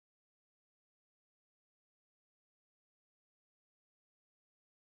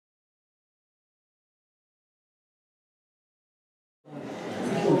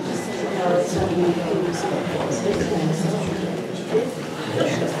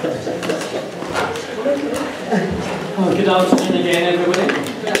Oh, good afternoon again, everybody.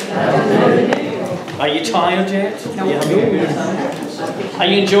 Are you tired yet? Are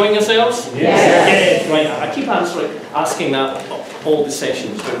you enjoying yourselves? Yes. Right. I keep asking that all the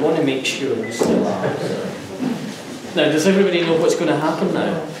sessions, but I want to make sure we still are. Now, does everybody know what's going to happen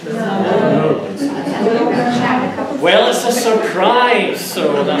now? No. Well, it's a surprise,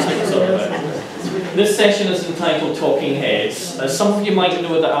 so that's what it's all about. This session is entitled Talking Heads. Some of you might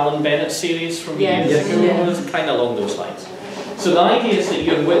know the Alan Bennett series from years ago. It's kind of along those lines. So the idea is that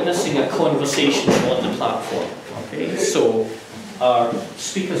you're witnessing a conversation on the platform. Okay, so our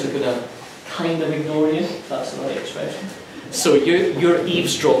speakers are going to kind of ignore you. That's the right expression. So you're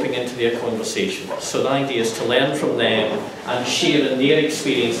eavesdropping into their conversation. So the idea is to learn from them and share in their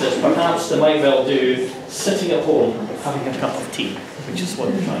experiences. Perhaps they might well do sitting at home having a cup of tea, which is what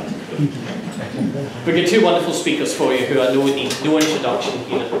we're trying to do. We've got two wonderful speakers for you who I know need no introduction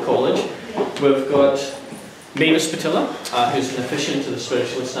here at the college. We've got Mavis Pittilla, who's an officiant to the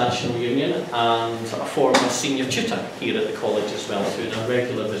Spiritualist National Union and a former senior tutor here at the college as well, too, and a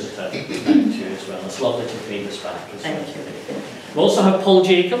regular visitor too as well. It's lovely to have Mavis back as well. Thank you. We also have Paul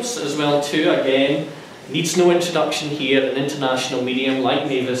Jacobs as well too, again, needs no introduction here, an international medium like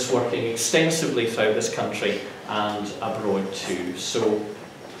Mavis, working extensively throughout this country and abroad too. So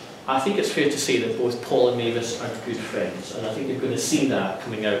I think it's fair to say that both Paul and Mavis are good friends, and I think you're going to see that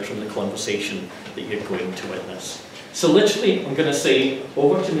coming out from the conversation that you're going to witness. So literally, I'm going to say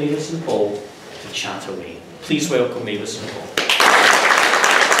over to Mavis and Paul to chat away. Please welcome Mavis and Paul.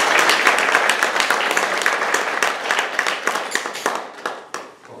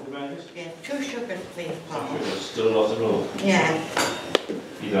 Coffee, Mavis? Yeah, 2 sugars, please, Paul. Still a lot of milk? Yeah.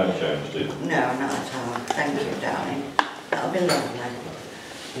 You don't change, do you? No, not at all. Thank you, darling. That'll be lovely.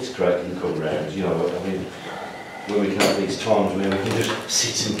 It's great you can come round, you know, I mean, when we can have these times where we can just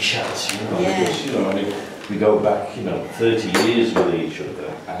sit and chat, you know, because, you know, I mean, we go back, you know, 30 years with each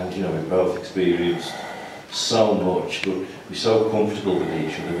other, and, you know, we've both experienced so much, but we're so comfortable with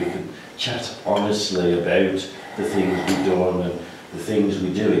each other, we can chat honestly about the things we've done and the things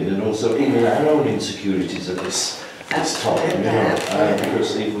we're doing, and also even our own insecurities at this time, you know,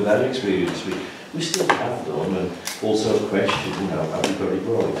 because even with our experience, we still have them, and also question, you know, have we got it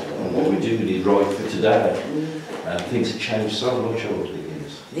right? And what we're doing is right for today. And things have changed so much over the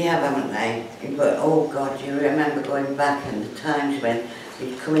years. They have, haven't they? But, oh God, you remember going back and the times when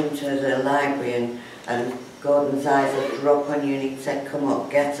you'd come into the library and Gordon's eyes would drop on you and he'd say, come up,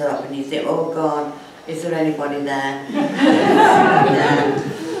 get up, and you'd say, oh God, is there anybody there?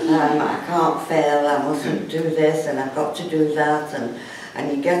 I can't fail, I mustn't do this, and I've got to do that, and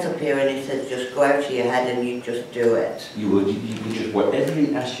you get up here and he says, just go out of your head and you just do it. You would just, whatever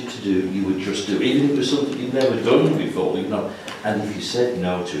he asked you to do, you would just do. Even if it was something you'd never done before, you know. And if you said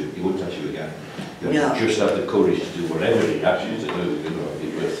no to it, he wouldn't ask you again. You know, just have the courage to do whatever he asked you to do, you know.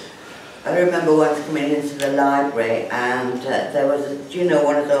 I remember once coming into the library and there was,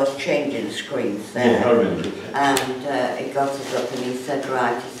 one of those changing screens there. Yeah, I remember. And he got us up and he said,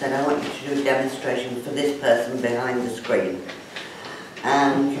 right, he said, I want you to do a demonstration for this person behind the screen.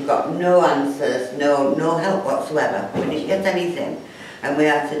 And you got no answers, no help whatsoever. We didn't get anything. And we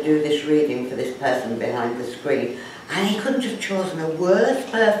had to do this reading for this person behind the screen. And he couldn't have chosen a worse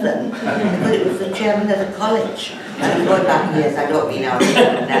person because it was the chairman of the college. And I'm going back years, I don't mean I'm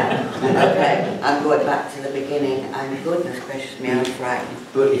now. Okay, I'm going back to the beginning, and goodness gracious me, I'm frightened.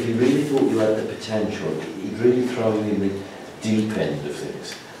 But if you really thought you had the potential, he'd really throw you in the deep end of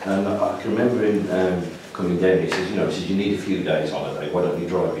things. And I can remember him coming down, he says, you need a few days holiday, why don't you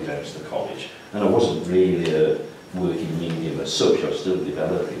drive me down to the college? And I wasn't really a working medium as such, I was still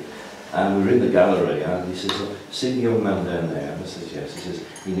developing. And we were in the gallery and he says, see the young man down there? And I said, yes. He says,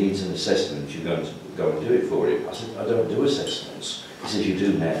 he needs an assessment, you're going to go and do it for him. I said, I don't do assessments. He says, you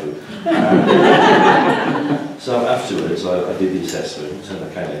do now. So afterwards I did the assessment and I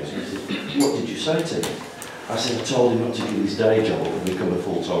came out and he said, what did you say to him? I said, I told him not to give his day job and become a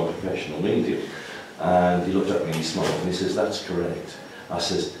full-time professional medium. And he looked at me and he smiled and he says, that's correct. I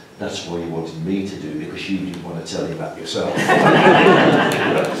says, that's why you wanted me to do, because you didn't want to tell him that yourself.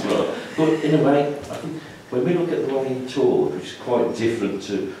 But in a way, I think when we look at the way he taught, which is quite different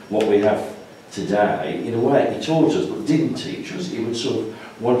to what we have today, in a way he taught us but didn't teach us. He would sort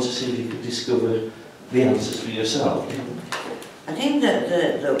of want to see if you could discover the answers for yourself. I think that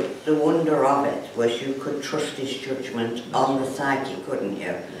the wonder of it was you could trust his judgment on the psyche, couldn't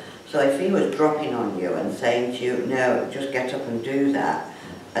you? So if he was dropping on you and saying to you, no, just get up and do that,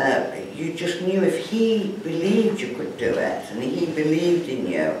 you just knew if he believed you could do it, and he believed in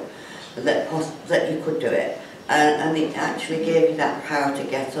you, that you could do it, and it actually gave you that power to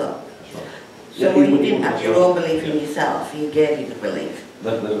get up. So Yeah, when you didn't have your own belief in yourself, he gave you the belief.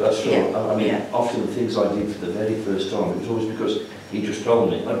 That's true. Yeah. I mean, often the things I did for the very first time, it was always because he just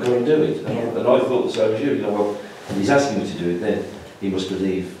told me, I'd go and do it. And I thought the same as you, well, if he's asking me to do it, then he must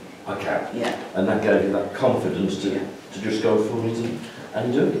believe I can. Yeah. And that gave you that confidence to just go for it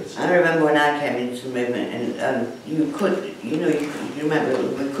and do it. I remember when I came into the movement, and you could, you remember,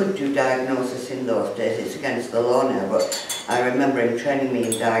 we could do diagnosis in those days. It's against the law now, but I remember him training me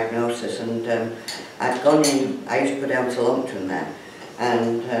in diagnosis, and I'd gone in, I used to go down to Longton then,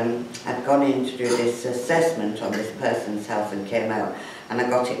 and I'd gone in to do this assessment on this person's health and came out, and I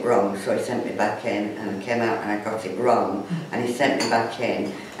got it wrong, so he sent me back in, and I came out and I got it wrong, and he sent me back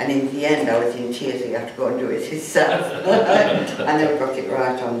in, and in the end I was in tears. He had to go and do it himself. I never got it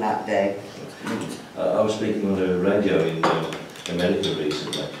right on that day. I was speaking on a radio in America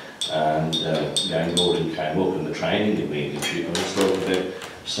recently, and Gang Gordon came up and the training in mediumship, and I talked about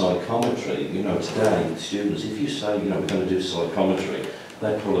psychometry. You know, today, students, if you say, we're going to do psychometry,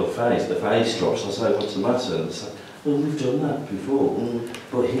 they pull a face, the face drops, I say, what's the matter? And they say, well, we've done that before.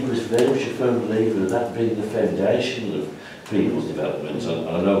 But he was very much a firm believer of that being the foundation of people's development. And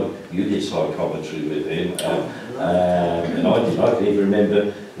I know you did psychometry with him, and I can even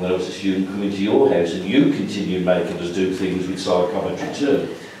remember when I was a student coming to your house and you continued making us do things with psychometry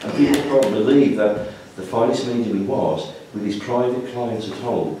too. And people probably believe that the finest medium he was, with his private clients at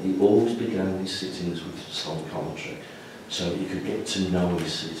home, he always began his sittings with psychometry, so you could get to know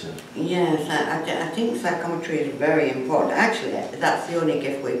his sitter. Yes, I think psychometry is very important. Actually, that's the only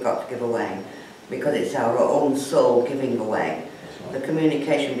gift we've got to give away, because it's our own soul giving away. Right. The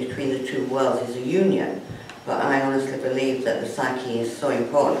communication between the two worlds is a union, but I honestly believe that the psyche is so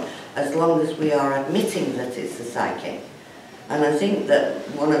important, as long as we are admitting that it's the psyche. And I think that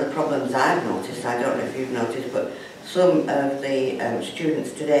one of the problems I've noticed, I don't know if you've noticed, but some of the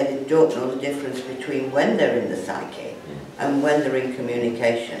students today, they don't know the difference between when they're in the psyche and when they're in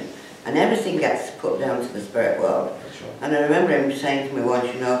communication. And everything gets put down to the spirit world. Right. And I remember him saying to me once,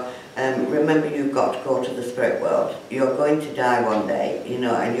 remember, you've got to go to the spirit world. You're going to die one day,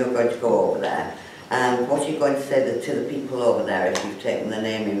 and you're going to go over there. And what are you going to say to the people over there if you've taken the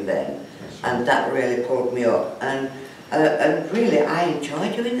name in vain? Right. And that really pulled me up. And really, I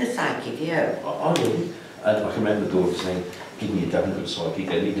enjoy doing the psyche, do you? I do. And I can remember the daughter saying, give me a damn good psychic,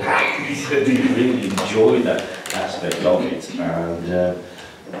 and he really enjoyed that aspect of it. And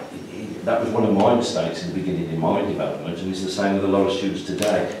that was one of my mistakes in the beginning in my development, and it's the same with a lot of students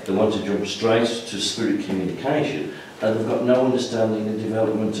today. They want to jump straight to spirit communication, and they've got no understanding and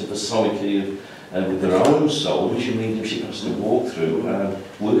development of the psyche with their own soul, which your mediumship has to walk through and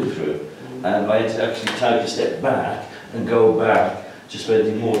work through. And I had to actually take a step back and go back to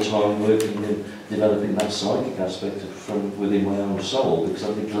spending more time working and developing that psychic aspect from within my own soul, because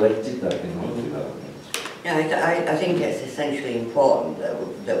I neglected that in my development. Yeah, I think it's essentially important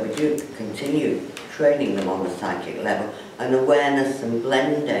that we do continue training them on the psychic level, and awareness and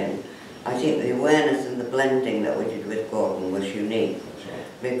blending. I think the awareness and the blending that we did with Gordon was unique,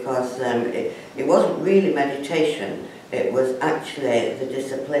 because it wasn't really meditation. It was actually the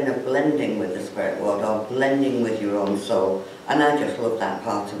discipline of blending with the spirit world, or blending with your own soul, and I just loved that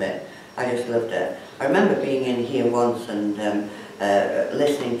part of it. I just loved it. I remember being in here once and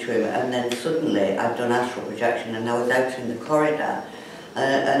listening to him, and then suddenly I'd done astral projection and I was out in the corridor,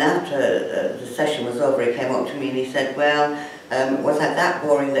 and after the session was over, he came up to me and he said, well, was I that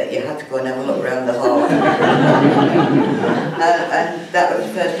boring that you had to go and have a look around the hall? And that was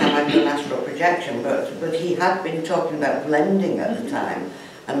the first time I'd done astral projection, but he had been talking about blending at the time,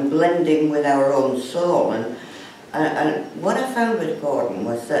 and blending with our own soul. And what I found with Gordon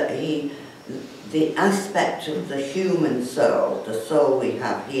was that the aspect of the human soul, the soul we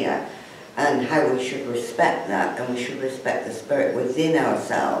have here, and how we should respect that, and we should respect the spirit within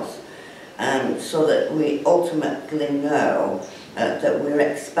ourselves, so that we ultimately know that we're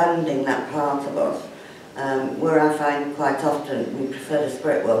expanding that part of us, where I find quite often we prefer the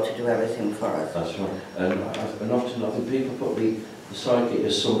spirit world to do everything for us. That's right. And often I think people put the psyche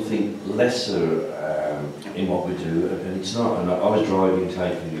as something lesser in what we do, and it's not. And I was driving,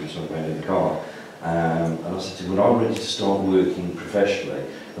 taking you somewhere in the car, and I said to him, when I'm ready to start working professionally,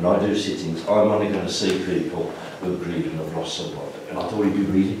 when I do sittings, I'm only going to see people who are grieving and have lost somebody. And I thought he'd be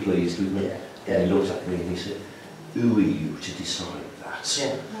really pleased with me. Yeah. And he looked at me and he said, who are you to decide that?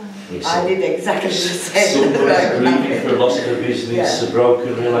 Yeah. He said, I did exactly the same. Somebody's grieving for loss of a business, a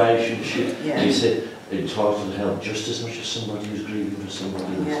broken relationship. Yeah. He said, entitled to help just as much as somebody who's grieving for somebody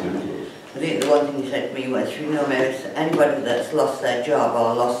in the spirit world. I think the one thing he said to me was, Mavis, anybody that's lost their job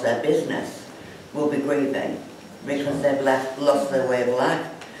or lost their business will be grieving. because they've lost their way of life.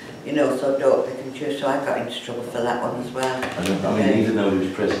 You know, so don't pick and choose. So I got into trouble for that one as well. And I mean, even though he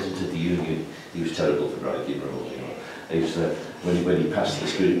was president of the union, he was terrible for breaking rules. You know, he was when he passed the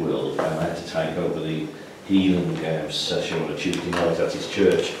spirit world, I had to take over the healing session on a Tuesday night at his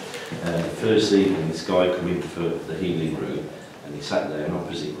church. The first evening, this guy came in for the healing room, and he sat there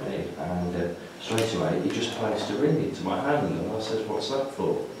opposite me, and straight away he just placed a ring into my hand, and I said, "What's that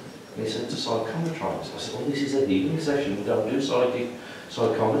for?" And he said, "To psychometrize." I said, "Well, this is a healing session. We don't do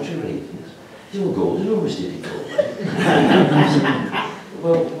psychometry readings." He said, "Well, Gordon always did it for me." I said,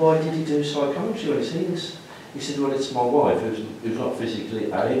 "Well, why did he do psychometry on his healings?" He said, "Well, it's my wife who's not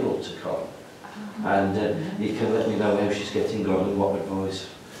physically able to come, and he can let me know how she's getting on and what advice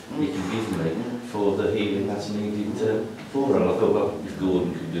he can give me for the healing that's needed for her." And I thought, well, if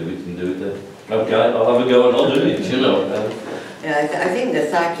Gordon can do it then. Okay, I'll have a go and I'll do it, you know. Yeah, I think the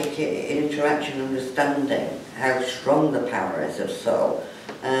psychic interaction, understanding how strong the power is of soul,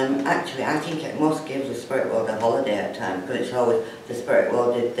 actually I think it must give the spirit world a holiday at times, because it's always the spirit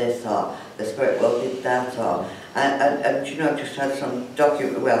world did this or the spirit world did that, or and you know, I just had some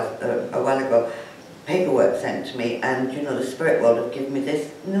document, well, a while ago, paperwork sent to me, and you know, the spirit world have given me this.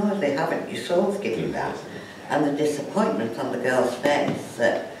 No, they haven't. Your soul's given that. And the disappointment on the girl's face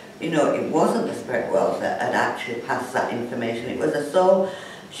that, you know, it wasn't the spirit world that had actually passed that information. It was the soul.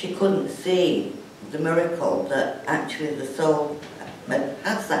 She couldn't see the miracle that actually the soul had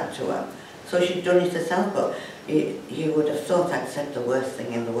passed that to her. So she'd done it herself, but you would have thought I'd said the worst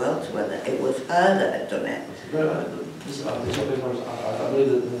thing in the world to her, that it was her that had done it. I believe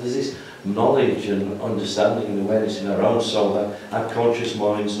that there's this knowledge and understanding and awareness in our own soul that our conscious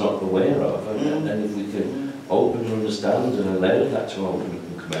mind's not aware of, and if we can open and understand and allow that to open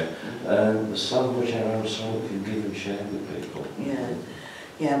and come out, there's so much our own soul can give and share with people. Yeah,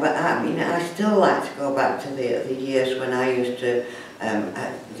 yeah, but I mean, I still like to go back to the years when I used to,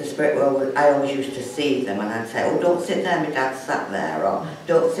 the spirit world, I always used to see them, and I'd say, "Oh, don't sit there, my dad sat there," or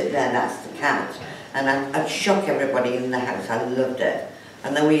 "Don't sit there, that's the cat." And I'd shock everybody in the house. I loved it.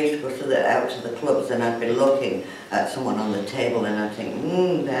 And then we used to go out to the clubs, and I'd be looking at someone on the table, and I'd think,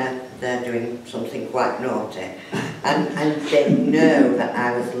 they're doing something quite naughty. And they know that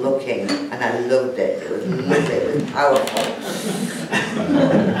I was looking, and I loved it. It was lovely, it was powerful.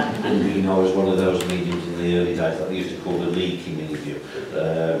 And you know, I was one of those mediums in the early days that they used to call the leaky medium,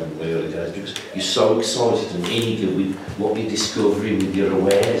 the early days, because you're so excited and eager with what you're discovering, with your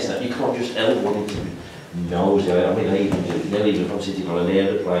awareness, that you can't just help wanting to knows. I mean, I even do it now, even if I'm sitting on an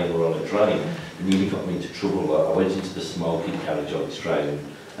aeroplane or on a train. It really got me into trouble. I went into the smoking carriage on this train and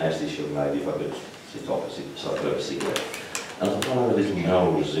asked this young lady if I could sit opposite so I could have a cigarette. And I put a little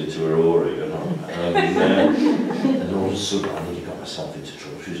nose into her aura, you know. And all of a sudden I nearly got myself into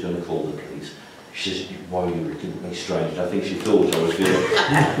trouble. She was going to call the police. She says, "Why are you looking at me strange?" I think she thought I was going to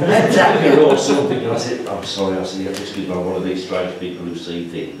attack her or something. And I said, "I'm sorry." I said, "Yeah, just because I'm one of these strange people who see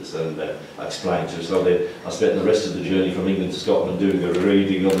things." And I explained to her. So then I spent the rest of the journey from England to Scotland doing a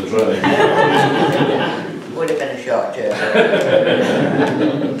reading on the train. Would have been a short journey.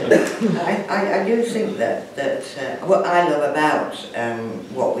 I do think that what I love about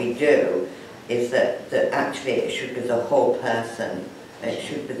what we do is that actually it should be the whole person. It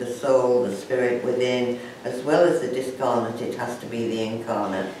should be the soul, the spirit within, as well as the discarnate. It has to be the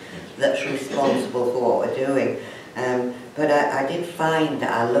incarnate that's responsible for what we're doing. But I did find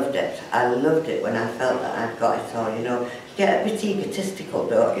that I loved it. I loved it when I felt that I'd got it all, you know. You get a bit egotistical,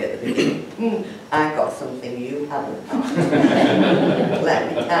 don't you, at the beginning? I got something you haven't got.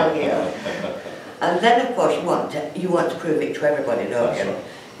 Let me tell you. And then, of course, you want to prove it to everybody, don't you?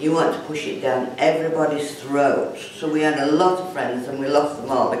 You want to push it down everybody's throat. So we had a lot of friends, and we lost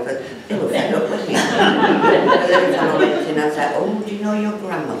them all because they were fed up with me. But every time I went in, I'd say, "Oh, do you know your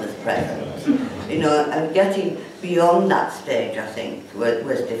grandmother's present?" You know, and getting beyond that stage, I think,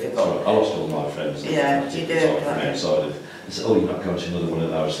 was difficult. I lost all my friends. Yeah, you do. From outside of, they said, "Oh, you're not going to another one of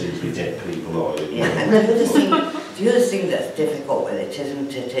those things with dead people, are you?" Yeah, and the other thing that's difficult with it,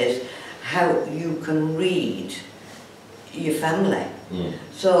 isn't it, is how you can read your family.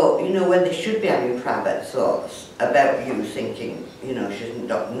 So, you know, when they should be having private thoughts about you, thinking, you know, she's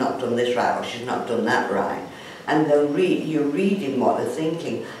not done this right or she's not done that right, and you're reading what they're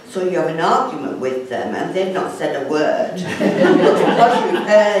thinking, so you have an argument with them and they've not said a word, but because you've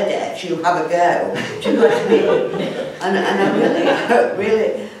heard it, you have a go. Do you know what I mean? And I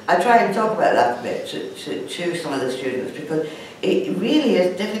really, I try and talk about that a bit to some of the students, because it really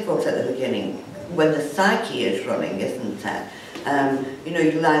is difficult at the beginning when the psyche is running, isn't it? You know,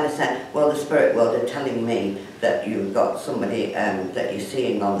 you'll either say, "Well, the spirit world are telling me that you've got somebody that you're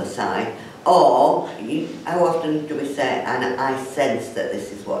seeing on the side," Or, how often do we say, and I sense that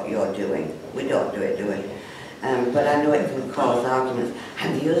this is what you're doing? We don't do it, do we? But I know it can cause arguments.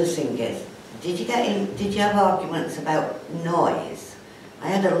 And the other thing is, did you have arguments about noise? I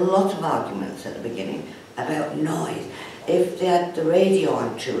had a lot of arguments at the beginning about noise. If they had the radio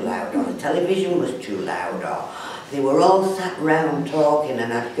on too loud, or the television was too loud, or they were all sat round talking,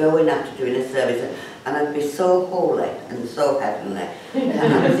 and I'd go in after doing a service, and I'd be so holy and so heavenly,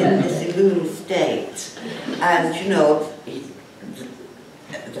 and I was in this illumined state, and you know,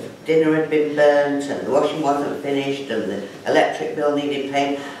 the dinner had been burnt, and the washing wasn't finished, and the electric bill needed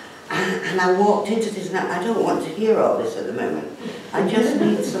paying, and I walked into this, and I don't want to hear all this at the moment. I just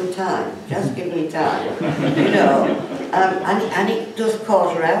need some time. Just give me time, you know. And it does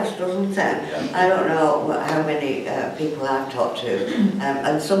cause rouse, doesn't it? I don't know how many people I've talked to,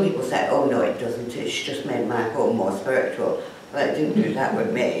 and some people say, oh no, it doesn't. It's just made my home more spiritual. Well, it didn't do that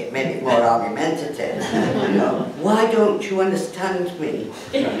with me. It made it more argumentative. You know, why don't you understand me?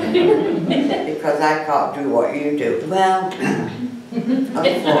 Because I can't do what you do. Well.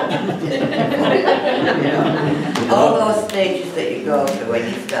 Unfortunately, you know, all those stages that you go through when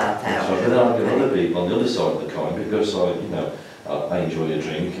you start out. So I can argue with other people on the other side of the coin, because I enjoy a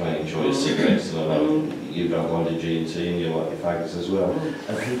drink, I enjoy a cigarette, and I know you don't mind a G&T and you like your faggots as well.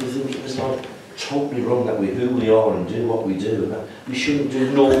 And people think it was like totally wrong that we're who we are and do what we do. We shouldn't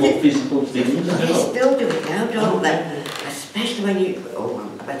do normal physical things. They still do it now, don't they? Especially when you. Oh,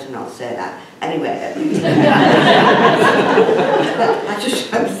 I better not say that. Anyway, I just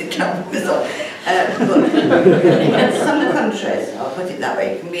hope the camera was on. But in some countries, I'll put it that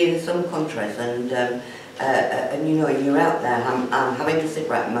way, it can be in some countries, and you know, you're out there, I'm having a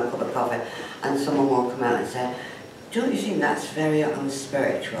cigarette and my cup of coffee, and someone will come out and say, don't you think that's very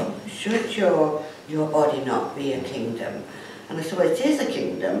unspiritual? Should your body not be a kingdom? And I said, well, it is a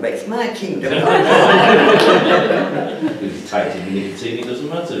kingdom, but it's my kingdom. If you take in nicotine, it doesn't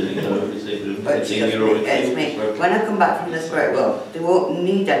matter, you know, if it's it's me. When I come back from the spirit world, they won't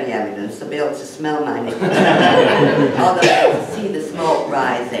need any evidence, they'll be able to smell my nicotine. Or they'll be able to see the smoke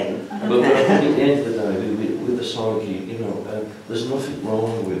rising. But at the end of the day, with the psyche, you know, there's nothing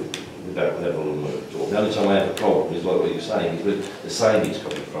wrong with that level of talk. The only time I have a problem is like what you're saying, is with the saying it's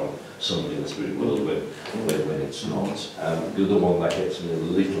coming from somebody in the spirit world when it's not. The other one that gets me a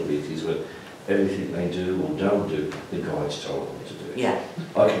little bit is when everything they do or don't do, the guides told them to do it. Yeah.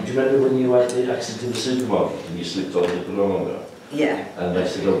 Do you remember when you had the accident in the supermarket and you slipped on the banana? Yeah. And they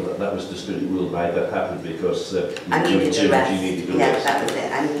said, oh, that was the spirit world made that happen because I needed to rest. You needed to yeah, rest. That was it.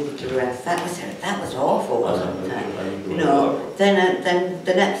 I needed to rest. That was awful, wasn't it? You know. Then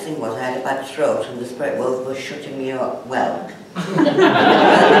the next thing was I had a bad throat, and the spirit world was shutting me up. Well.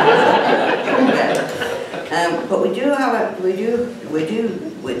 But we do have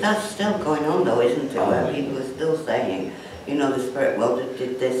that's still going on though, isn't it? Where people are still saying, you know, the spirit world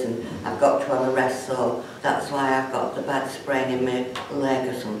did this, and I've got to have a rest, so that's why I've got the bad sprain in my leg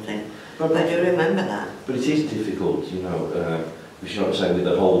or something. But I do remember that. But it is difficult, you know, which you know what I'm saying, with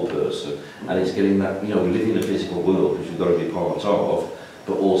the whole person, and it's getting that, you know, we live in a physical world, which we've got to be part of,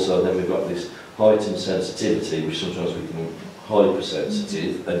 but also then we've got this heightened sensitivity, which sometimes we can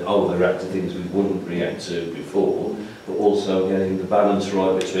hypersensitive and overreact to things we wouldn't react to before, but also getting the balance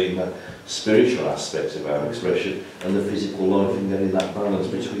right between the spiritual aspects of our expression and the physical life, and getting that balance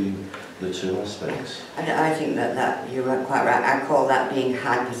between the two aspects. And I think that you're quite right. I call that being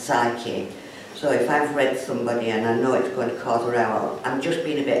hyperpsychic. So if I've read somebody and I know it's going to cause a row, I'm just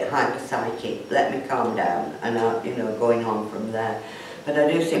being a bit hyperpsychic. Let me calm down, and you know, going on from there. But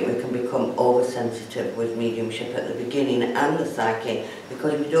I do think we can become oversensitive with mediumship at the beginning and the psyche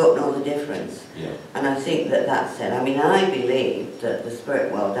because we don't know the difference. Yeah. And I think that's it. I mean, I believe that the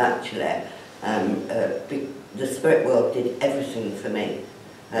spirit world actually, the spirit world did everything for me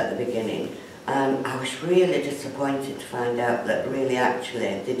at the beginning. And I was really disappointed to find out that really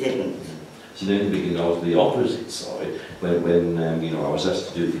actually they didn't. So then in the beginning I was the opposite side, when you know, I was asked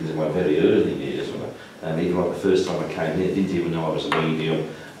to do things in my very early years, and even like the first time I came in, I didn't even know I was a medium.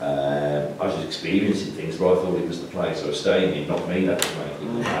 I was experiencing things, but I thought it was the place I was staying in, not me that was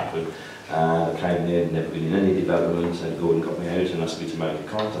making it happen. I came there, never been in any development, and Gordon got me out and asked me to make a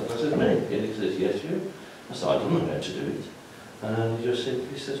contact. I said, me? And he says, yes, you. I said, I don't know how to do it. And he just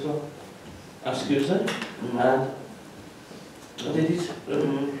simply says, well, ask who's there. And I did it,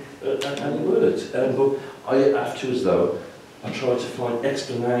 and it worked. But afterwards though, I tried to find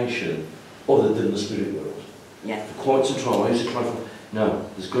explanation other than the spirit world. Yeah. For quite some time, I used to try to find, no,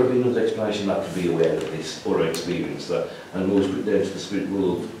 there's got to be another explanation that could be aware of this or experience that, and always put it down to the spirit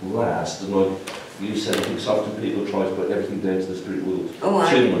world last. And you said, I think often people try to put everything down to the spirit world. Oh,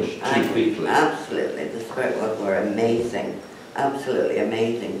 too much, too quickly. Absolutely, the spirit world were amazing, absolutely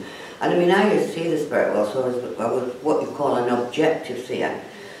amazing. And I mean, I used to see the spirit world, so I was what you call an objective seer.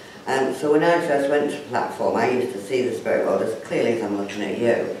 So when I first went to the platform, I used to see the spirit world as clearly as I'm looking at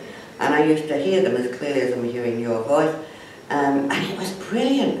you. And I used to hear them as clearly as I'm hearing your voice. And it was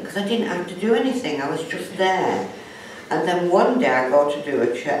brilliant, because I didn't have to do anything, I was just there. And then one day I go to do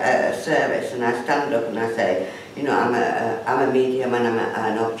a service, and I stand up and I say, you know, I'm a medium, and I'm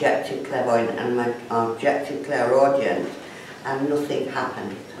an objective clairvoyant, and I'm an objective clairaudient, and nothing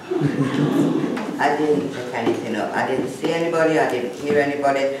happened. I didn't pick anything up, I didn't see anybody, I didn't hear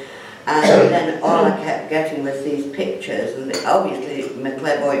anybody, and then all I kept getting was these pictures, and obviously my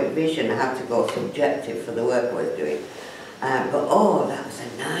clairvoyant vision had to go subjective for the work I was doing. But oh, that was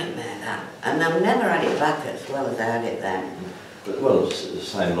a nightmare, that. And I've never had it back as well as I had it then. But, well, the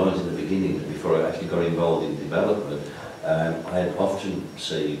same lines in the beginning, before I actually got involved in development, I'd often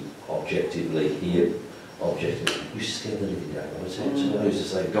see objectively, hear objectively, you scared the living out of me. I used to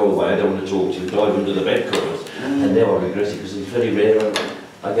say, go away, I don't want to talk to you, dive under the bed covers. And now I regret it, because it's very rare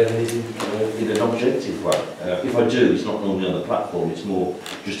I get anything in an objective way. If I do, it's not normally on the platform, it's more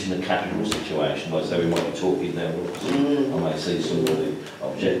just in a casual situation, like say we might be talking now, I might see somebody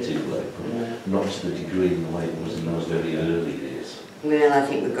objectively, but not to the degree in the way it was in those very early years. Well, I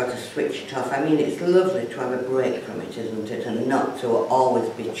think we've got to switch it off. I mean, it's lovely to have a break from it, isn't it, and not to always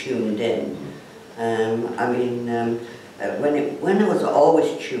be tuned in. I mean, when I was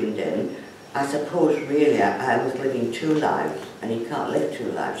always tuned in, I suppose really I was living two lives, and you can't live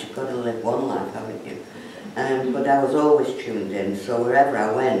two lives, you've got to live one life, haven't you? But I was always tuned in, so wherever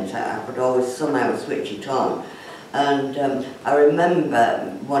I went, I could always somehow switch it on. And I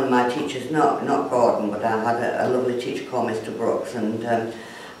remember one of my teachers, not Gordon, but I had a lovely teacher called Mr. Brooks, and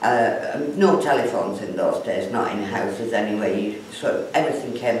no telephones in those days, not in houses anyway, so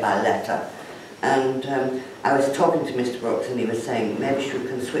everything came by letter. And I was talking to Mr. Brooks, and he was saying, maybe you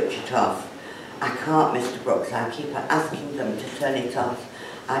can switch it off. I can't, Mr. Brooks, I keep asking them to turn it off.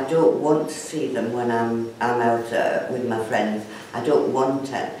 I don't want to see them when I'm out with my friends. I don't want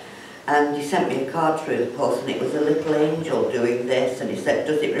it. And he sent me a card through the post, and it was a little angel doing this, and he said,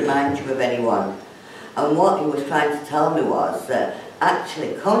 does it remind you of anyone? And what he was trying to tell me was that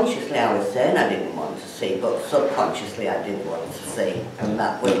actually, consciously I was saying I didn't want to see, but subconsciously I did want to see. And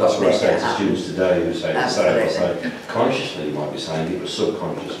that was that's what I say to happen. students today who say the same. I say, consciously you might be saying it, but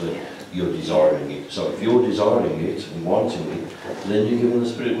subconsciously you're desiring it. So if you're desiring it and wanting it, then you're giving the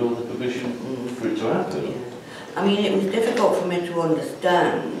spirit world the permission for it to happen. Yeah. I mean, it was difficult for me to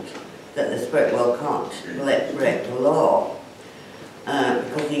understand that the spirit world can't break the law,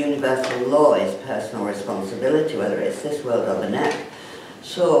 because the universal law is personal responsibility, whether it's this world or the next.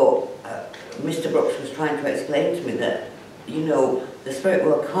 So Mr. Brooks was trying to explain to me that, you know, the spirit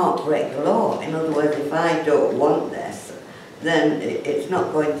world can't break the law. In other words, if I don't want this, then it's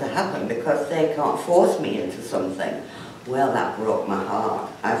not going to happen, because they can't force me into something. Well, that broke my heart.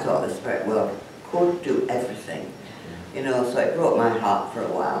 I thought the spirit world could do everything, you know, so it broke my heart for a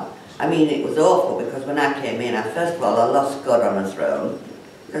while. I mean, it was awful, because when I came in, first of all, I lost God on a throne,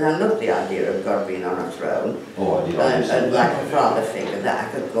 because I loved the idea of God being on a throne. Oh, I did. And like a father figure that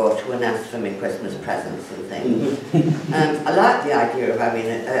I could go to and ask for me Christmas presents and things. I liked the idea of having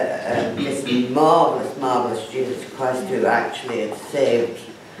this marvellous, marvellous Jesus Christ who actually had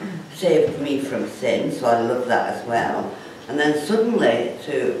saved me from sin, so I love that as well. And then suddenly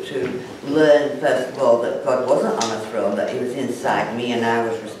to learn, first of all, that God wasn't on a throne, that he was inside me and I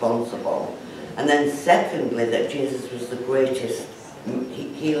was responsible. And then secondly, that Jesus was the greatest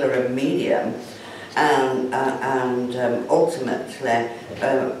healer and medium, and ultimately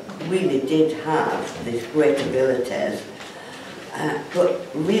really did have these great abilities. But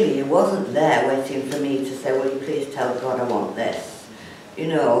really he wasn't there waiting for me to say, will you please tell God I want this? You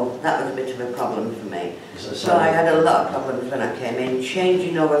know, that was a bit of a problem for me. So I had a lot of problems when I came in,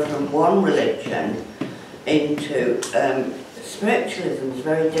 changing over from one religion into spiritualism is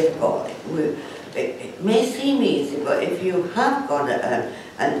very difficult. It may seem easy, but if you have got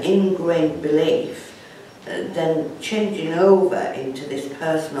an ingrained belief, then changing over into this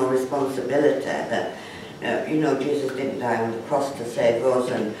personal responsibility that, you know, Jesus didn't die on the cross to save us,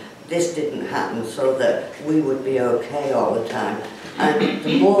 and this didn't happen so that we would be okay all the time. And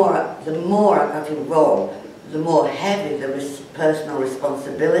the more I got involved, the more heavy the personal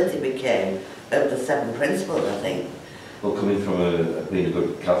responsibility became of the 7 principles, I think. Well, coming from being a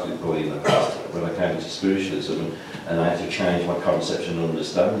good Catholic boy in the past, when I came into spiritualism and I had to change my conception and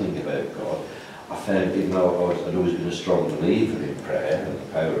understanding about God, I found, even though I'd always been a strong believer in prayer and the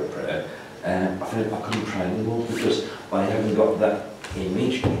power of prayer, I felt I couldn't pray anymore because I haven't got that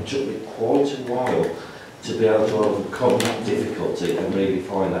image. It took me quite a while to be able to overcome that difficulty and really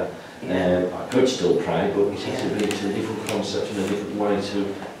find that I could still pray, but it had to be to a different concept and a different way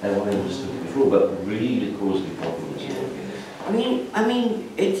to how I understood it before, but really caused me problems. I mean,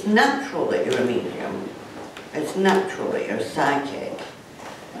 it's natural that you're a medium. It's natural that you're a psychic.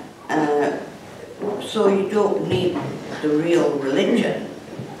 So you don't need the real religion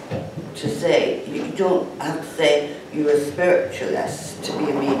to say, you don't have to say you're a spiritualist to be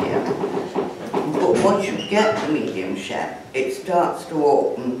a medium. But once you get the mediumship, it starts to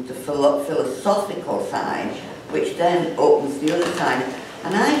open the philosophical side, which then opens the other side.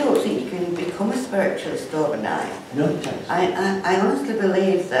 And I don't think you can become a spiritualist overnight. No, thanks. I honestly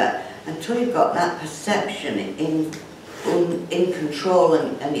believe that until you've got that perception in control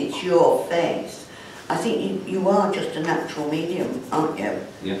and it's your face, I think you are just a natural medium, aren't you?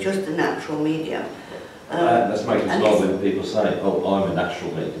 Yeah. Just a natural medium. That's making a lot when people say, oh, I'm a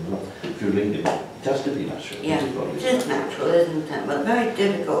natural medium. Well, if you're a medium, it has to be natural. Yeah, it is natural, isn't it? But very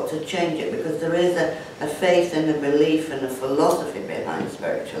difficult to change it because there is a faith and a belief and a philosophy behind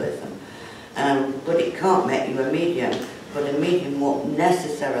spiritualism. But it can't make you a medium, but a medium won't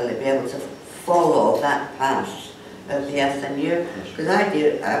necessarily be able to follow that path of the SNU. Because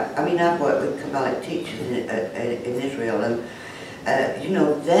I've worked with Kabbalic teachers in Israel, and you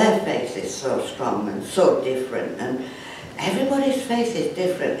know, their faith is so strong and so different, and everybody's faith is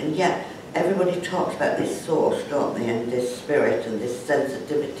different, and yet everybody talks about this source, don't they, and this spirit and this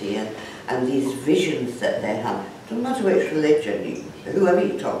sensitivity and these visions that they have. Doesn't matter which religion, whoever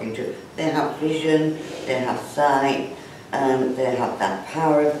you're talking to, they have vision, they have sight, they have that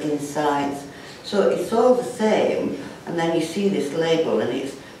power of insights. So it's all the same, and then you see this label and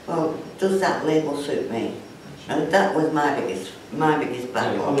it's, well, does that label suit me? And that was my biggest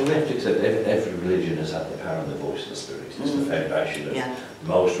battle. I mean, we have to accept every religion has had the power and the voice of the spirit. It's the foundation of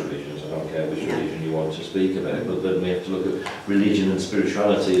most religions. I don't care which religion you want to speak about, but then we have to look at religion and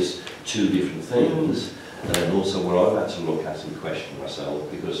spirituality as two different things. And then also where I've had to look at and question myself,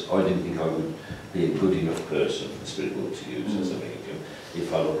 because I didn't think I would be a good enough person for the spirit world to use as a medium.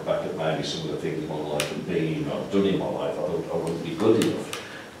 If I look back at maybe some of the things my life had been or done in my life, I thought I wouldn't be good enough.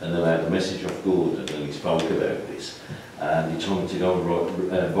 And then I had the message of God, and then he spoke about this. And he told me to go and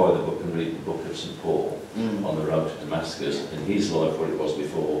buy the book and read the book of St. Paul on the road to Damascus, and his life what it was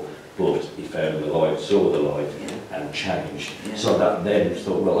before, but he found the light, saw the light, and changed. So that then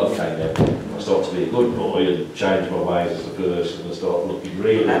thought, well, okay, then I start to be a good boy and change my ways as a person and start looking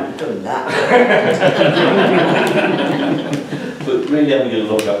really. I haven't done that. But really I'm going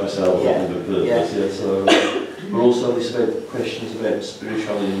to look at myself with a purpose. So, but also this about questions about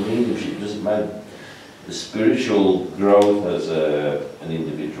spirituality and mediumship. Does it make the spiritual growth as an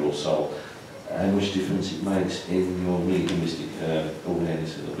individual soul, how much difference it makes in your mediumistic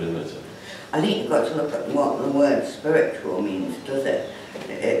awareness and ability? I think you've got to look at what the word spiritual means, does it?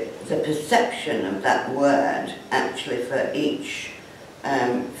 The perception of that word actually for each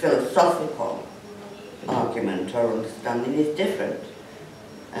philosophical argument or understanding is different.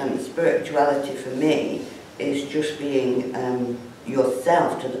 Spirituality for me is just being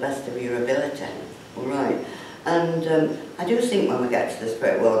yourself to the best of your ability. Right. And I do think when we get to the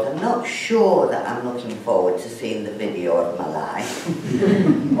spirit world, I'm not sure that I'm looking forward to seeing the video of my life. I've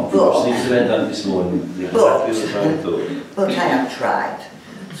seen that this morning. But I have tried.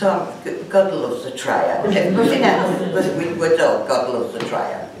 So God loves a trier. If nothing else, we're told God loves a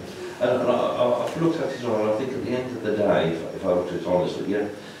trier. And I've looked at it all, and I think at the end of the day, if I looked at it honestly,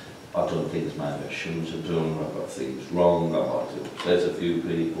 I've done things maybe I shouldn't have done, I've got things wrong, I might have upset a few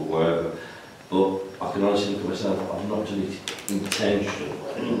people, whatever. But I can honestly look at myself, I've not done it intentionally.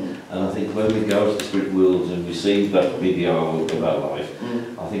 And I think when we go to the spirit world and we see that video of our life,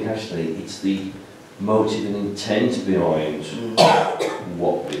 I think actually it's the motive and intent behind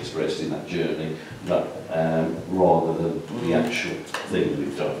what we expressed in that journey, that, rather than the actual thing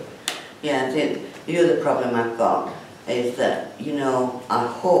we've done. Yeah, the other problem I've got is that, you know, I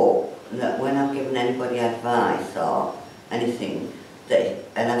hope that when I've given anybody advice or anything,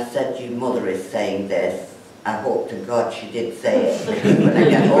 and I've said your mother is saying this, I hope to God she did say it, because when I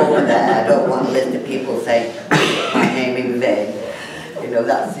get over there I don't want a list of people saying my name in vain. You know,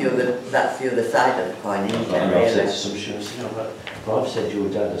 that's the other side of the coin, isn't it, really? I've said to some shows, you know, if I've said your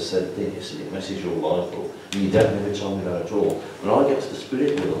dad has said this, and it messes your life up, and your dad never told me that at all, when I get to the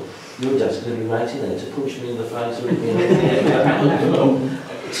spirit world, your dad's going to be right in there to punch me in the face or in the head.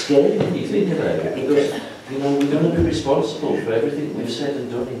 It's scary when you think about it, because you know, we're going to be responsible for everything we've said and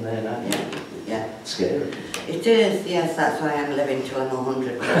done in there now. Yeah. scary. It is, yes, that's why I'm living till I'm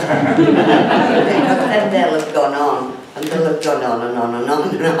 100. Because then they'll have gone on, and they'll have gone on and on and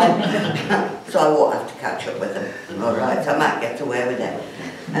on and on. So I won't have to catch up with them. All right, I might get away with it.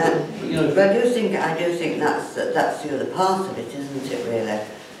 But I do think that's the other part of it, isn't it, really?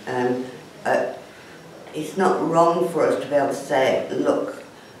 It's not wrong for us to be able to say, look,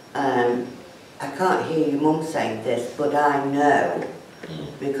 I can't hear your mum saying this, but I know.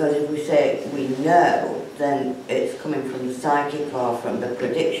 Because if we say we know, then it's coming from the psychic or from the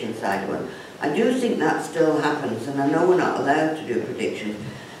prediction side of it. I do think that still happens, and I know we're not allowed to do predictions,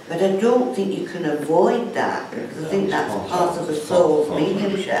 but I don't think you can avoid that, because I think that's part of the soul's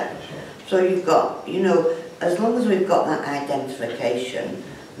mediumship. So you've got, you know, as long as we've got that identification,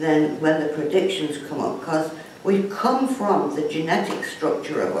 then when the predictions come up, because we've come from the genetic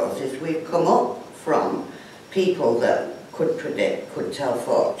structure of us, is we've come up from people that could predict, could tell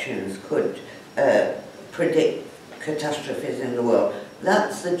fortunes, could predict catastrophes in the world.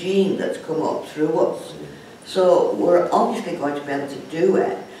 That's the gene that's come up through us. So we're obviously going to be able to do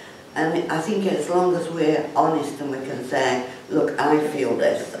it. And I think as long as we're honest and we can say, look, I feel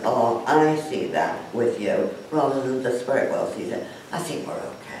this, or I see that with you, rather than the spirit world sees it, I think we're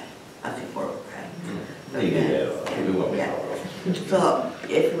okay. I think we're okay. So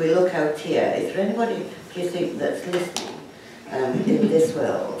if we look out here, is there anybody, do you think, that's listening in this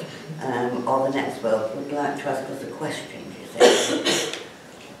world or the next world would like to ask us a question, do you think?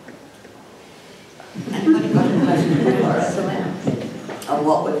 Anybody got a question for us on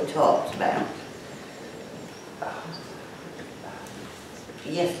what we've talked about?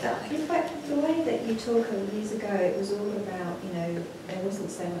 Yes, darling. In fact, the way that you talk years ago, it was all about, you know, there wasn't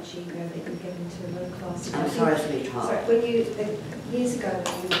so much ego that you get into a low class. I'm sorry, sweetheart. Sorry, when you, years ago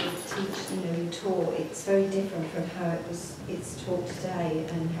when you would teach, you know, you taught, it's very different from how it's taught today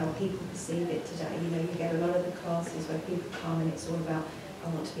and how people perceive it today. You know, you get a lot of the classes where people come and it's all about, I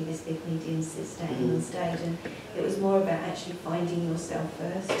want to be this big medium, standing on stage, and it was more about actually finding yourself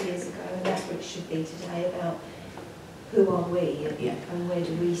first years ago, and that's what it should be today, about who are we and where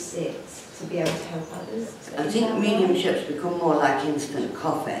do we sit to be able to help others. I think mediumship's become more like instant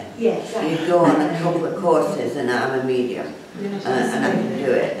coffee. Yeah, exactly. You go on a couple of courses and I'm a medium and I can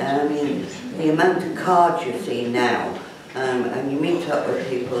do it. And I mean, the amount of cards you see now, and you meet up with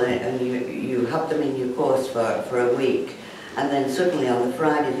people and you have them in your course for a week, and then suddenly on the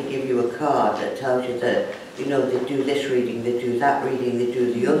Friday they give you a card that tells you that, you know, they do this reading, they do that reading, they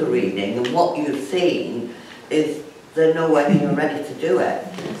do the other reading, and what you've seen is they're nowhere near ready to do it.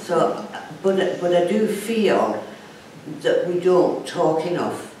 So, but I do feel that we don't talk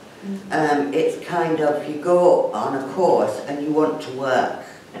enough. It's kind of, you go on a course and you want to work.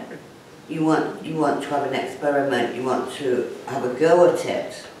 You want to have an experiment, you want to have a go at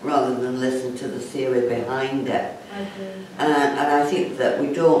it, rather than listen to the theory behind it. And I think that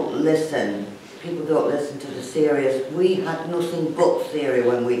we don't listen, people don't listen to the theories. We had nothing but theory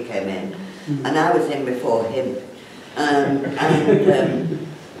when we came in, and I was in before him.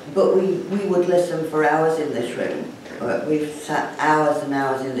 But we would listen for hours in this room. We've sat hours and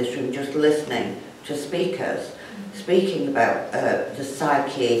hours in this room just listening to speakers, speaking about the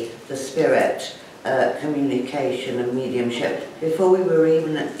psyche, the spirit, communication and mediumship, before we were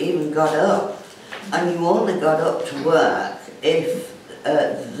even got up. And you only got up to work if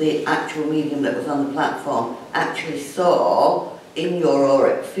the actual medium that was on the platform actually saw in your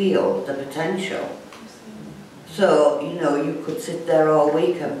auric field the potential. So, you know, you could sit there all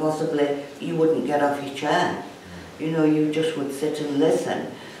week and possibly you wouldn't get off your chair. You know, you just would sit and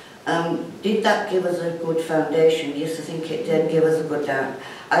listen. Did that give us a good foundation? Yes, I think it did give us a good down.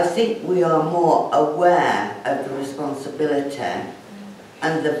 I think we are more aware of the responsibility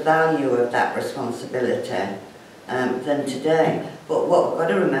and the value of that responsibility than today. But what we've got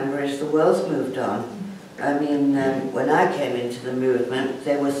to remember is the world's moved on. I mean, when I came into the movement,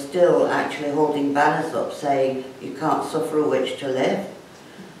 they were still actually holding banners up saying, you can't suffer a witch to live.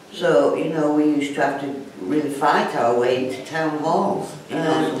 So, you know, we used to have to really fight our way into town halls.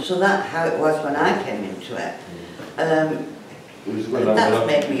 So that's how it was when I came into it. That's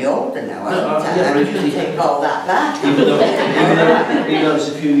made me older now, I should take all that back. Even though it's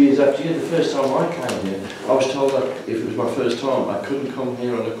a few years after you, the first time I came here, I was told that if it was my first time, I couldn't come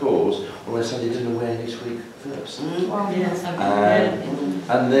here on a course unless I did an awareness week first. And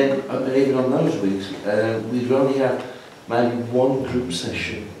then, even on those weeks, we'd only have maybe one group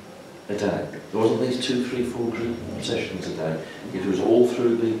session a day. There wasn't these 2, 3, 4 group sessions a day. It was all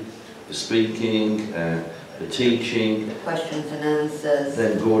through the speaking, the teaching, the questions and answers.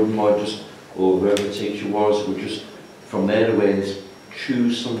 Then Gordon might just, or whoever the teacher was, would just, from their awareness,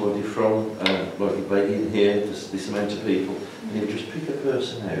 choose somebody from, like in here, this amount of people, and he would just pick a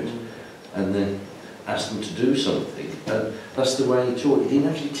person out and then ask them to do something. And that's the way he taught. He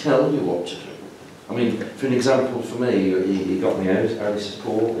didn't actually tell you what to do. I mean, for an example, for me, he got me out, this is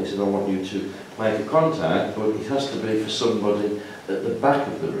Paul, he said, I want you to make a contact, but it has to be for somebody at the back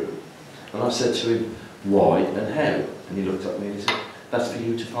of the room. And I said to him, why and how? And he looked at me and he said, that's for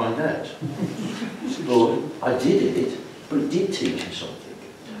you to find out. But I did it, but it did teach me something.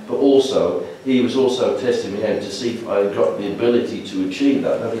 But also, he was also testing me out to see if I got the ability to achieve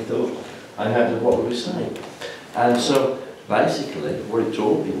that. And he thought I had what we were saying. And so, basically, what it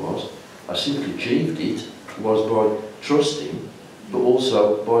taught me was, I simply achieved it was by trusting, but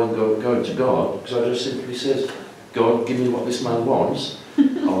also by going to God, because I just simply said, God, give me what this man wants.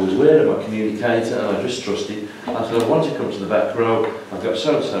 I was aware of my communicator and I just trusted. I said, I want to come to the back row, I've got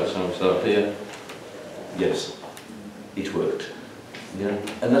so-and-so up here. Yes, it worked. You know?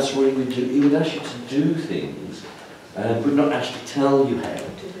 And that's what he would do. He would ask you to do things, but not actually tell you how.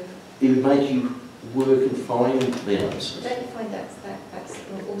 He would make you work and find the answers. Don't you find that's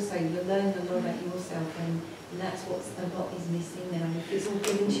also, you learn a lot about yourself, and that's what's a lot is missing now. And if it's all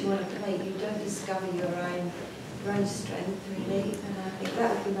given to you on a plate, you don't discover your own strength really. And I think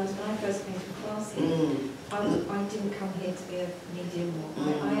that would be nice. When I first came to classes, I didn't come here to be a medium.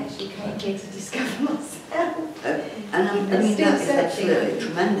 I actually came here to discover myself. And I mean that is absolutely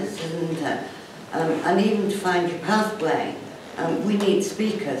tremendous, isn't it? And even to find your pathway. We need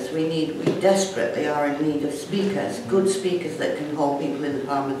speakers. We desperately are in need of speakers, good speakers that can hold people in the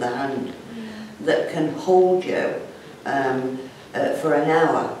palm of the hand, that can hold you for an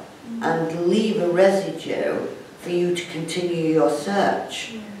hour and leave a residue for you to continue your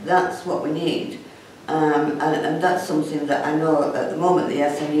search. That's what we need. And that's something that I know at the moment the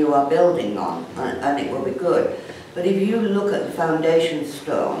SNU are building on, and it will be good. But if you look at the foundation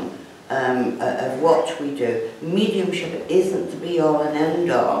stone, of what we do, mediumship isn't the be-all and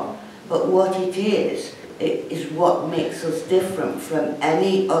end-all, but what it is what makes us different from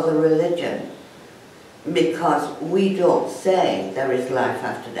any other religion, because we don't say there is life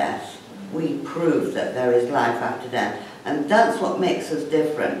after death. We prove that there is life after death, and that's what makes us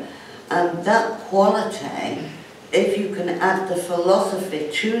different. And that quality, if you can add the philosophy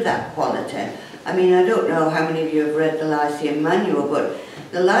to that quality, I mean, I don't know how many of you have read the Lyceum Manual, but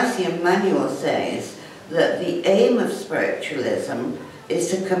the Lyceum Manual says that the aim of spiritualism is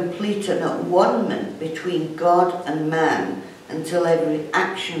to complete an at-one-ment between God and man until every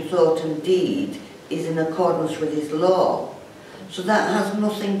action, thought and deed is in accordance with his law. So that has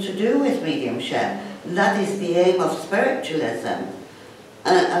nothing to do with mediumship. That is the aim of spiritualism.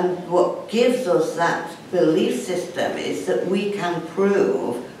 And what gives us that belief system is that we can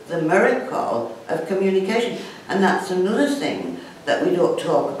prove the miracle of communication. And that's another thing that we don't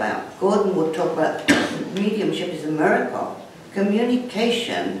talk about. Gordon would talk about mediumship is a miracle.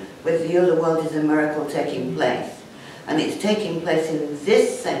 Communication with the other world is a miracle taking place. And it's taking place in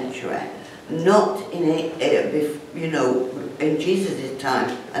this century, not in in Jesus'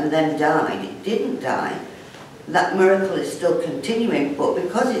 time and then died. It didn't die. That miracle is still continuing, but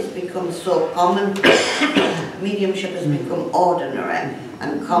because it's become so common, mediumship has become ordinary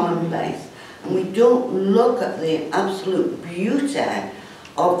and commonplace. And we don't look at the absolute beauty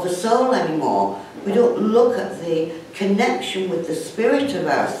of the soul anymore. We don't look at the connection with the spirit of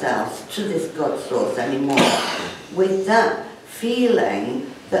ourselves to this God source anymore, with that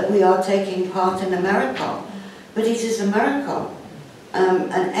feeling that we are taking part in a miracle. But it is a miracle.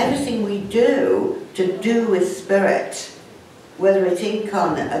 And everything we do to do with spirit, whether it's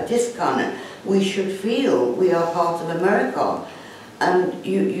incarnate or discarnate, we should feel we are part of a miracle. And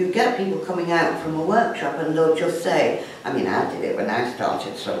you get people coming out from a workshop and they'll just say, I mean, I did it when I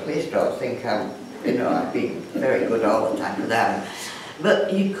started, so please don't think I've been very good all the time with that.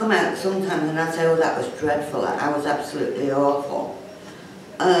 But you come out sometimes and I say, oh, that was dreadful, I was absolutely awful.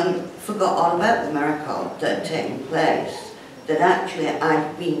 Forgot all about the miracle that had taken place, that actually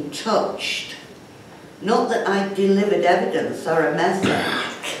I'd been touched. Not that I delivered evidence or a message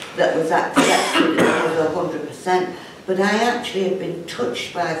that was accepted and was 100%, but I actually had been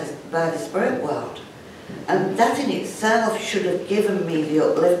touched by the spirit world. And that in itself should have given me the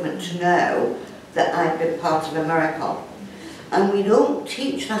upliftment to know that I'd been part of a miracle. And we don't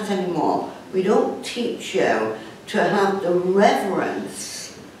teach that anymore. We don't teach you to have the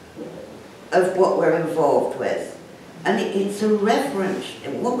reverence of what we're involved with. And it's a reverence.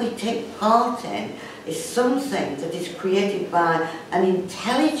 What we take part in is something that is created by an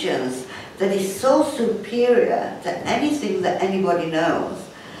intelligence that is so superior to anything that anybody knows.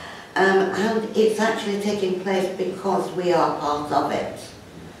 And it's actually taking place because we are part of it.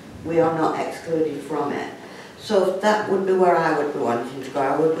 We are not excluded from it. So that would be where I would be wanting to go.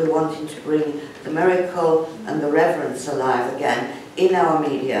 I would be wanting to bring the miracle and the reverence alive again in our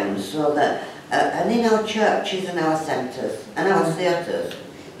mediums, so that, and in our churches and our centres and our theatres.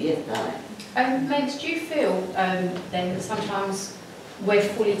 Yes, darling. Mavis, do you feel then that sometimes we're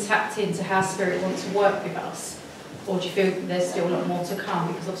fully tapped into how Spirit wants to work with us? Or do you feel that there's still a lot more to come?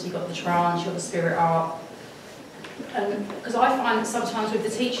 Because obviously you've got the trance, you've got the spirit art. Because I find that sometimes with the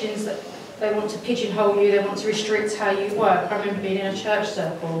teachings that they want to pigeonhole you, they want to restrict how you work. I remember being in a church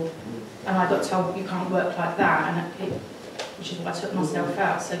circle and I got told you can't work like that, and which is why I took myself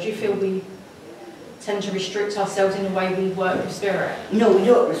out. So do you feel we tend to restrict ourselves in the way we work with Spirit? No, we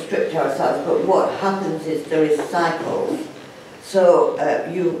don't restrict ourselves, but what happens is there is cycles. So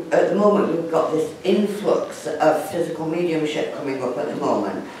at the moment we've got this influx of physical mediumship coming up at the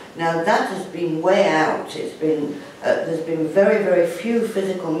moment. Now that has been way out. It's been there's been very, very few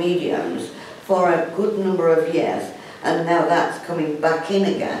physical mediums for a good number of years, and now that's coming back in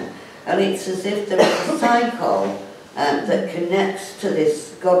again. And it's as if there is a cycle that connects to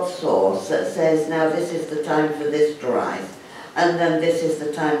this God source that says, now this is the time for this to rise, and then this is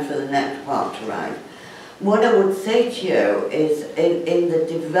the time for the next part to rise. What I would say to you is, in the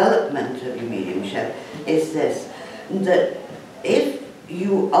development of your mediumship, is this, that if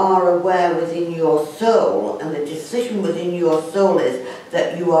you are aware within your soul, and the decision within your soul is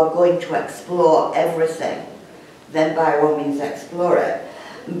that you are going to explore everything, then by all means explore it.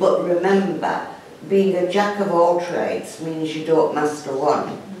 But remember, being a jack of all trades means you don't master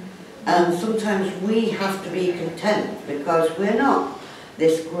one. And sometimes we have to be content, because we're not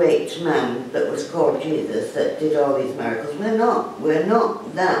this great man that was called Jesus that did all these miracles. We're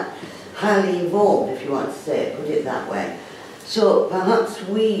not that highly evolved, if you want to say it, put it that way. So perhaps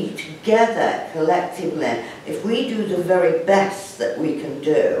we together, collectively, if we do the very best that we can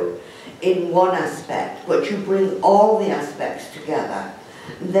do in one aspect, but you bring all the aspects together,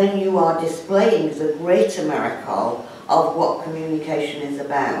 then you are displaying the greater miracle of what communication is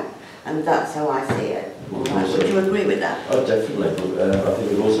about. And that's how I see it. Would you agree with that? Oh, definitely. But I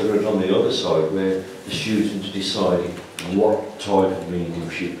think we've also got it on the other side, where the students are deciding what type of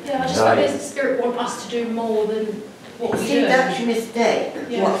mediumship. Yeah, I just think the Spirit want us to do more than what we do. See, that's your mistake,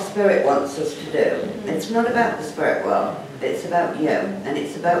 Yeah. what Spirit wants us to do. It's not about the spirit world, it's about you, and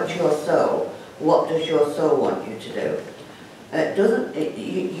it's about your soul. What does your soul want you to do?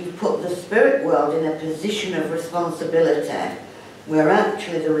 You put the spirit world in a position of responsibility, where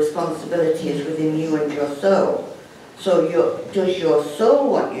actually the responsibility is within you and your soul. So does your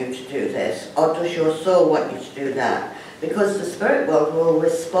soul want you to do this, or does your soul want you to do that? Because the spirit world will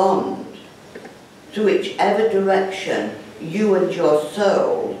respond to whichever direction you and your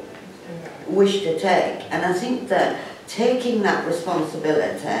soul wish to take. And I think that taking that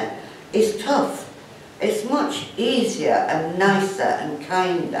responsibility is tough. It's much easier and nicer and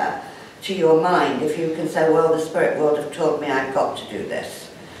kinder to your mind if you can say, well, the spirit world have told me I've got to do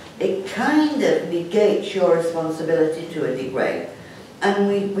this. It kind of negates your responsibility to a degree.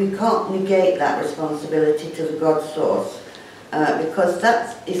 And we can't negate that responsibility to the God source, because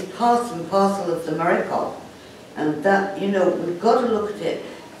that is part and parcel of the miracle. And that, you know, we've got to look at it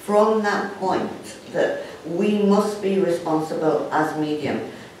from that point, that we must be responsible as medium.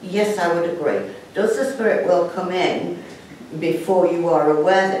 Yes, I would agree. Does the spirit world come in before you are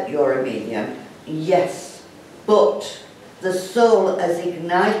aware that you're a medium? Yes. But the soul has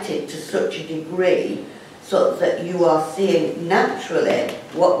ignited to such a degree so that you are seeing naturally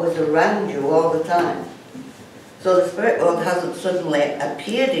what was around you all the time. So the spirit world hasn't suddenly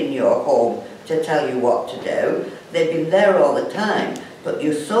appeared in your home to tell you what to do. They've been there all the time, but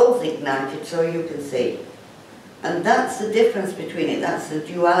your soul's ignited so you can see. And that's the difference between it, that's the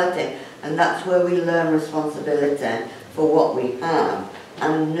duality, and that's where we learn responsibility for what we have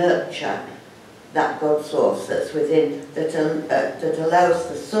and nurture that God source that's within, that allows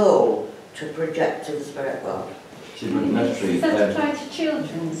the soul to project to the spirit world. Does that apply to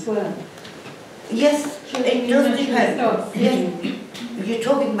children as well? Yes, it does depend. Yes. You're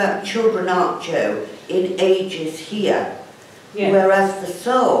talking about children, aren't you, in ages here, whereas the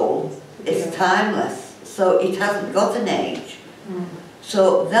soul is timeless, so it hasn't got an age.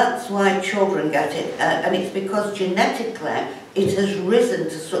 So that's why children get it, and it's because genetically it has risen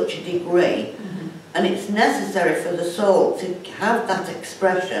to such a degree, and it's necessary for the soul to have that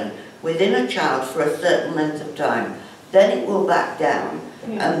expression within a child for a certain length of time. Then it will back down,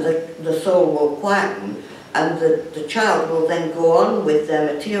 and the soul will quieten, and the child will then go on with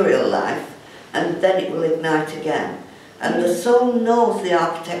their material life, and then it will ignite again. And the soul knows the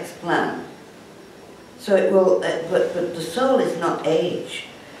architect's plan. So it will, but the soul is not age.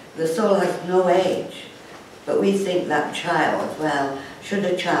 The soul has no age. But we think that child, well, should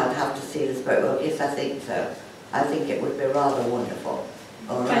a child have to see the spirit world? Yes, I think so. I think it would be rather wonderful.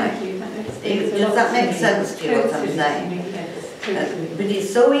 All right. Thank you. Does that make sense to you, what I'm saying? But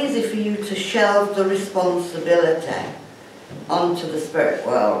it's so easy for you to shelve the responsibility onto the spirit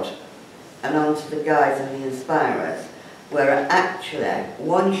world and onto the guides and the inspirers, where actually,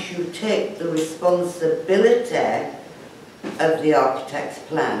 once you take the responsibility of the architect's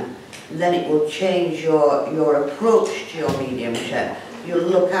plan, then it will change your approach to your mediumship. You'll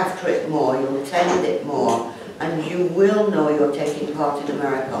look after it more, you'll tend it more, and you will know you're taking part in a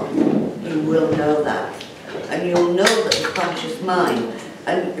miracle. You will know that. And you'll know that the conscious mind,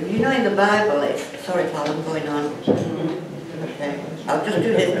 and you know in the Bible, it's, sorry Paul, I'm going on. Okay. I'll just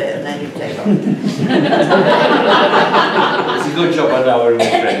do this bit and then you take on. It's a good job I know we're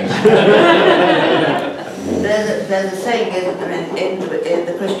friends. There's a saying in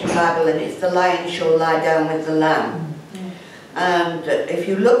the Christian Bible, and it's the lion shall lie down with the lamb. And if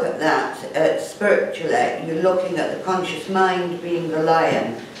you look at that spiritually, you're looking at the conscious mind being the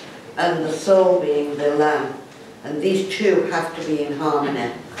lion and the soul being the lamb. And these two have to be in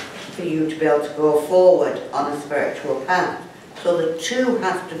harmony for you to be able to go forward on a spiritual path. So the two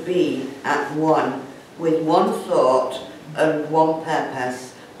have to be at one, with one thought and one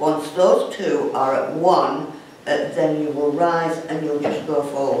purpose. Once those two are at one, then you will rise and you'll just go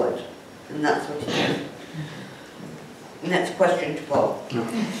forward. And that's what it is. Next question to Paul.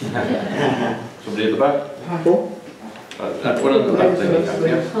 Somebody at the back? Hi, Paul. One at the back, then.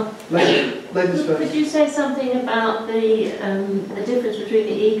 Ladies first. Could you say something about the difference between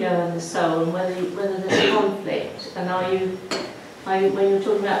the ego and the soul, and whether there's conflict? And are you when you're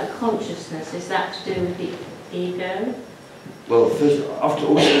talking about the consciousness, is that to do with the ego? Well, first, after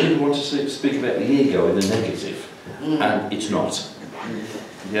all, people want to speak about the ego in the negative, and it's not.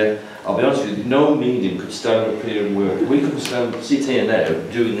 Yeah, I'll be honest with you, no medium could stand up here and work. We couldn't sit here now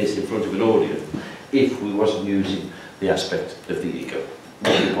doing this in front of an audience if we wasn't using the aspect of the ego. It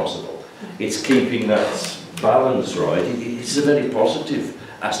wouldn't be possible. It's keeping that balance right. It's a very positive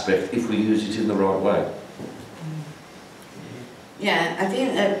aspect if we use it in the right way. Yeah, I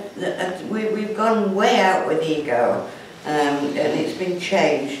think that we've gone way out with ego, and it's been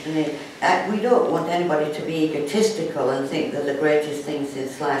changed. And we don't want anybody to be egotistical and think they're the greatest thing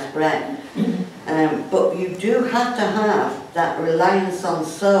since sliced bread. But you do have to have that reliance on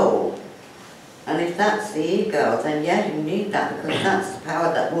soul. And if that's the ego, then yeah, you need that, because that's the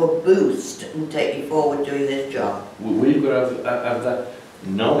power that will boost and take you forward doing this job. We've got to have that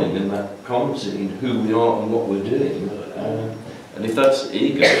knowing and that confidence in who we are and what we're doing. And if that's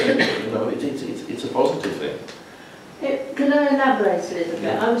ego, you know, it's a positive thing. Can I elaborate a little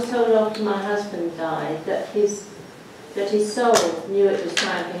bit? I was told after my husband died that his soul knew it was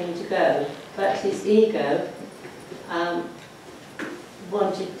time for him to go, but his ego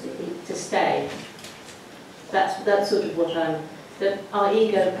wanted to stay. That's sort of what that our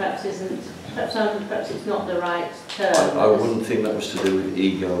ego perhaps isn't, perhaps it's not the right term. I wouldn't think that was to do with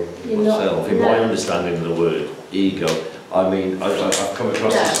ego myself. In my understanding of the word ego, I mean, I've come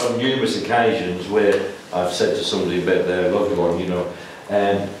across this on numerous occasions where I've said to somebody about their loved one, you know,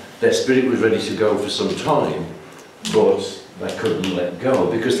 their spirit was ready to go for some time, but they couldn't let go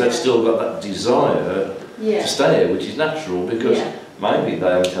because they've still got that desire to stay, which is natural, because maybe they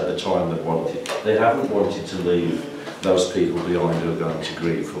haven't had the time they wanted. They haven't wanted to leave those people behind who are going to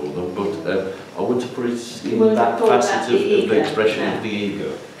grieve for them, but I want to put it in that facet of the expression of the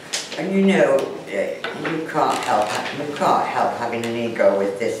ego. And you know, you can't help having an ego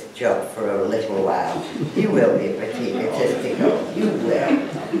with this job for a little while. You will be a bit egotistical, you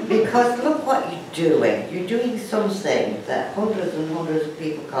will. Because look what you're doing. You're doing something that hundreds and hundreds of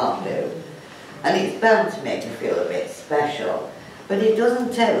people can't do. And it's bound to make you feel a bit special. But it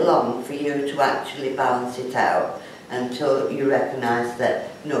doesn't take long for you to actually balance it out until you recognise that,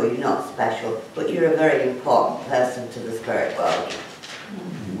 no, you're not special, but you're a very important person to the spirit world.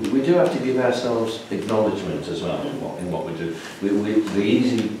 We do have to give ourselves acknowledgement as well in what we do. We're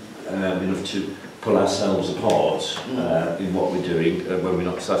easy enough to pull ourselves apart in what we're doing when we're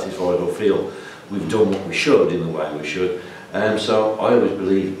not satisfied or feel we've done what we should in the way we should. So I always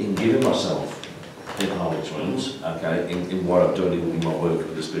believe in giving myself acknowledgement, okay, in what I've done in my work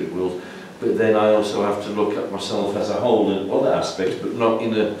with the spirit world. But then I also have to look at myself as a whole in other aspects, but not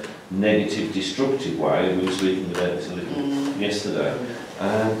in a negative, destructive way. We were speaking about this a little yesterday.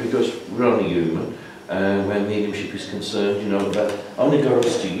 Because we're only human, where mediumship is concerned, you know, that only got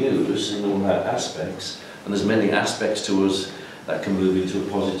us to use in all our aspects, And there's many aspects to us that can move into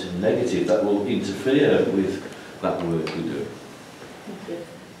a positive and negative that will interfere with that work we do.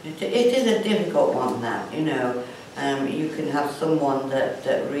 It is a difficult one, that, you know. You can have someone that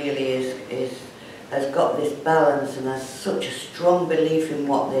really has got this balance and has such a strong belief in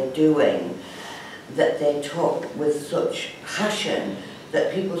what they're doing, that they talk with such passion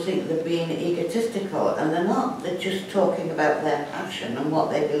that people think they're being egotistical, and they're not. They're just talking about their passion and what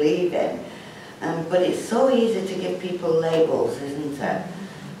they believe in. But it's so easy to give people labels, isn't it?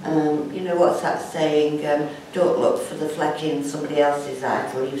 You know, what's that saying? Don't look for the fleck in somebody else's eye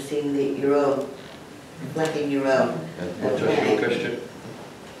till you've seen your own fleck in your own. Okay. Question?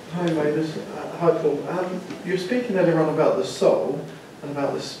 Hi Mavis, hi Paul. You were speaking earlier on about the soul and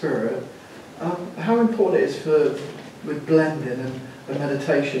about the spirit. How important it is with blending and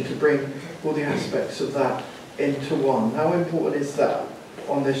meditation to bring all the aspects of that into one? How important is that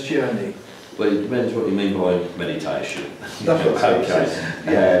on this journey? Well, it depends what you mean by meditation. That's what I'm saying.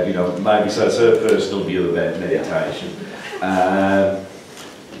 Okay. Yeah, you know, maybe so that's her personal view about meditation.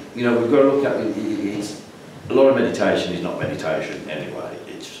 You know, we've got to look at it. A lot of meditation is not meditation anyway.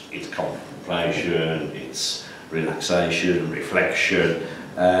 It's contemplation, it's relaxation, reflection,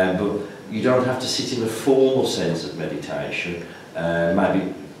 but you don't have to sit in a formal sense of meditation.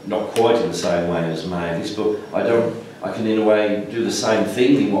 Maybe not quite in the same way as Mavis, but I can in a way do the same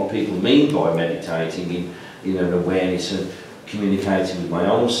thing in what people mean by meditating, in an awareness and communicating with my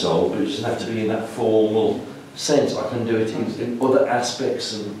own soul, but it doesn't have to be in that formal sense. I can do it in other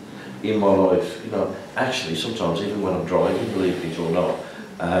aspects in my life. You know, actually sometimes even when I'm driving, believe it or not,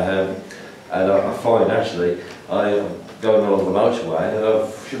 and I find actually I'm going along the motorway and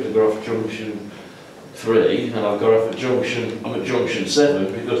I should have got off junction 3 and I've got off I'm at junction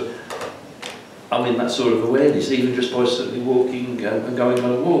 7 because I'm in that sort of awareness, even just by simply walking and going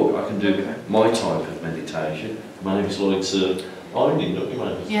on a walk. I can do my type of meditation. Mavis likes ironing, don't you,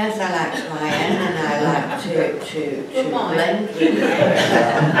 Mavis? Yes, I like to iron and I like to blend with it.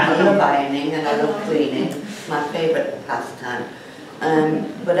 I love ironing and I love cleaning. It's my favourite pastime.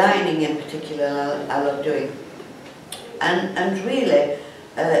 But ironing in particular I love doing. And really,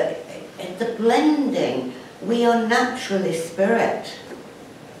 the blending, we are naturally spirit.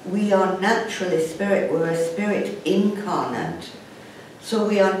 We are naturally spirit. We're a spirit incarnate. So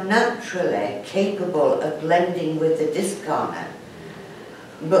we are naturally capable of blending with the discarnate.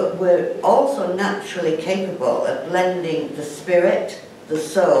 But we're also naturally capable of blending the spirit, the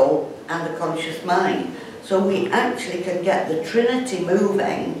soul, and the conscious mind. So we actually can get the Trinity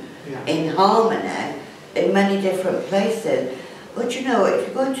moving in harmony in many different places. But you know, if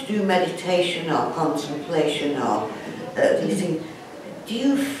you're going to do meditation or contemplation or these things, do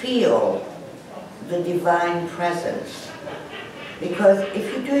you feel the divine presence? Because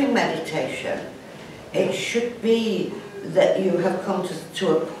if you're doing meditation, it should be that you have come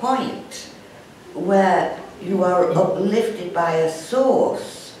to a point where you are uplifted by a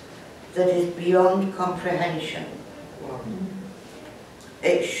source that is beyond comprehension.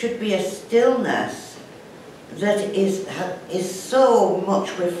 It should be a stillness that is so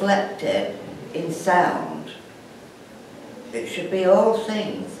much reflected in sound. It should be all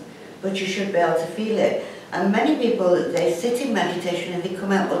things, but you should be able to feel it. And many people, they sit in meditation and they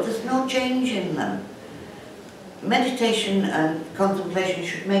come out, but there's no change in them. Meditation and contemplation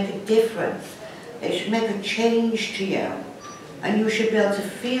should make a difference. It should make a change to you. And you should be able to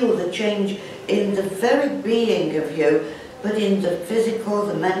feel the change in the very being of you, but in the physical,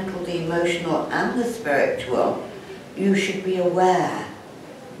 the mental, the emotional, and the spiritual. You should be aware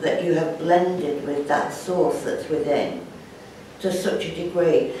that you have blended with that source that's within to such a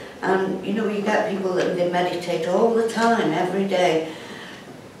degree. And you know, you get people that they meditate all the time, every day,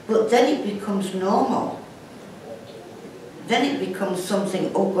 but then it becomes normal. Then it becomes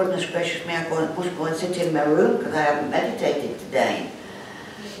something, oh goodness gracious me, I must go and sit in my room because I haven't meditated today.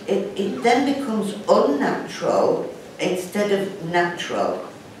 It then becomes unnatural instead of natural.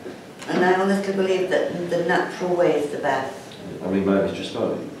 And I honestly believe that the natural way is the best. I mean, Mavis just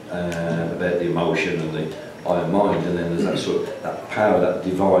spoke about the emotion and the iron mind, and then there's that sort of that power, that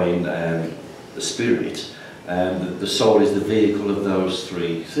divine, the spirit. The soul is the vehicle of those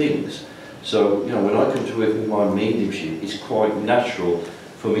three things. So, you know, when I come to work with my mediumship, it's quite natural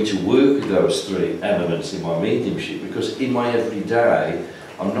for me to work with those three elements in my mediumship, because in my everyday,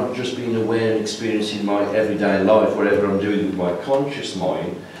 I'm not just being aware and experiencing my everyday life, whatever I'm doing with my conscious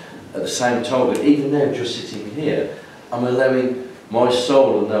mind, at the same time, but even now, just sitting here, I'm allowing my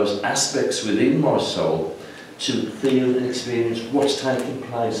soul and those aspects within my soul to feel and experience what's taking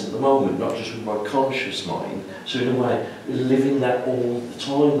place at the moment, not just with my conscious mind. So in a way, living that all the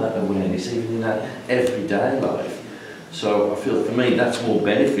time, that awareness, even in that everyday life. So I feel for me that's more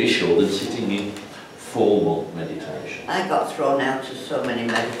beneficial than sitting in formal meditation. I got thrown out of so many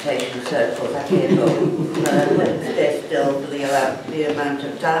meditation circles, I gave up. I wouldn't stay still for the amount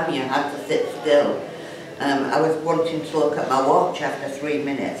of time you had to sit still. I was wanting to look at my watch after 3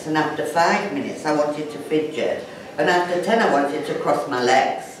 minutes, and after 5 minutes I wanted to fidget, and after 10 I wanted to cross my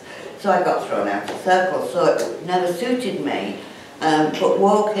legs. So I got thrown out of circles, so it never suited me. But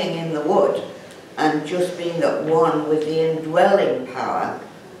walking in the wood and just being at one with the indwelling power,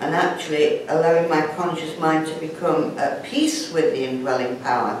 and actually allowing my conscious mind to become at peace with the indwelling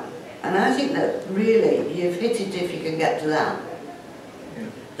power. And I think that really you've hit it if you can get to that.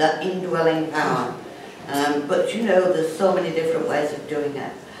 That indwelling power. But you know, there's so many different ways of doing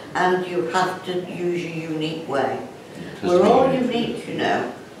it. And you have to use your unique way. We're all unique, you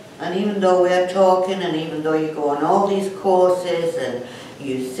know. And even though we're talking, and even though you go on all these courses, and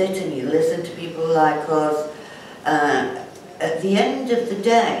you sit and you listen to people like us, at the end of the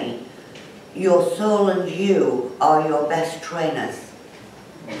day, your soul and you are your best trainers.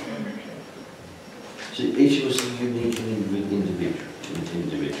 So each of us is unique and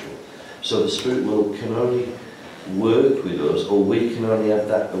individual. So the spirit world can only work with us, or we can only have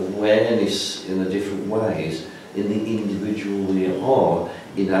that awareness in the different ways in the individual we are,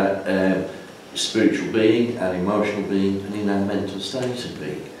 in our spiritual being, our emotional being, and in our mental state of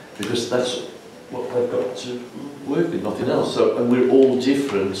being. Because that's what they've got to work with, nothing else. So, and we're all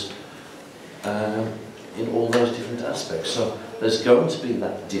different in all those different aspects. So there's going to be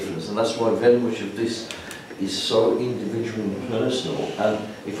that difference, and that's why very much of this is so individual and personal. And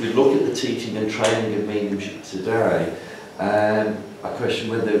if we look at the teaching and training of mediumship today, I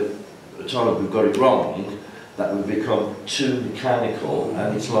question whether at times we've got it wrong, that we've become too mechanical,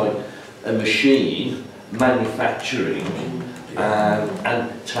 and it's like a machine manufacturing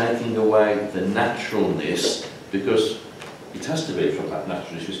and taking away the naturalness, because it has to be from that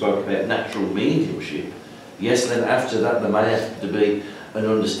naturalness. We spoke about natural mediumship. Yes, then after that there may have to be an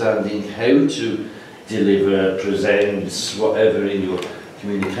understanding how to deliver, present, whatever in your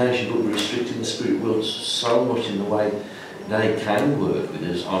communication, but we're restricting the spirit world so much in the way they can work with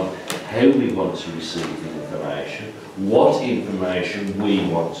us on how we want to receive the information, what information we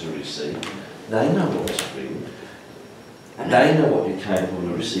want to receive. They know what to bring. They know what you're capable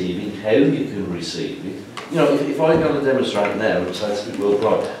of receiving, how you can receive it. You know, if I go and demonstrate now and say to the spirit world,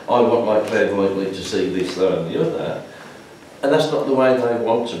 right, I want my clairvoyant to see this, that and the other, and that's not the way they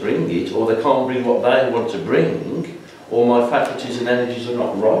want to bring it, or they can't bring what they want to bring, or my faculties and energies are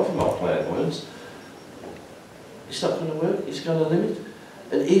not right for my clairvoyance, it's not going to work, it's going to limit.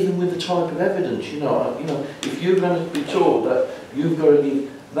 And even with the type of evidence, you know, if you're going to be taught that you've got to give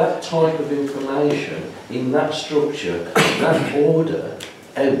that type of information in that structure, that order,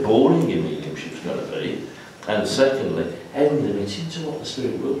 how boring your mediumship's going to be, and secondly, how limiting to what the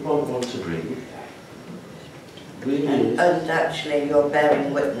spirit world might want to bring. Really and actually you're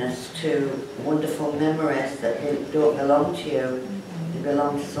bearing witness to wonderful memories that don't belong to you. They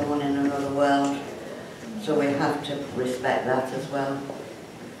belong to someone in another world. So we have to respect that as well.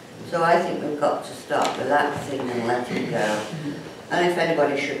 So I think we've got to start relaxing and letting go. And if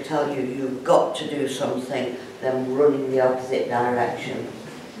anybody should tell you you've got to do something, then run in the opposite direction.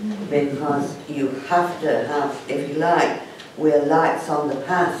 Because you have to have, if you like, we're lights on the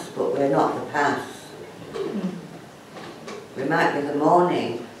past, but we're not the past. We might be the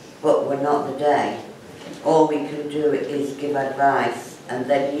morning, but we're not the day. All we can do is give advice, and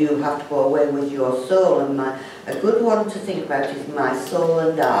then you have to go away with your soul. And a good one to think about is my soul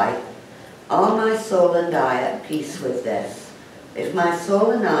and I. Are my soul and I at peace with this? If my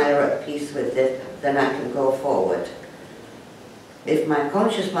soul and I are at peace with this, then I can go forward. If my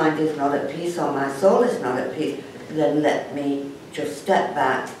conscious mind is not at peace, or my soul is not at peace, then let me just step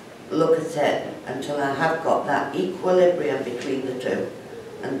back, look at it until I have got that equilibrium between the two,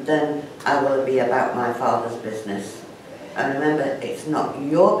 and then I will be about my Father's business. And remember, it's not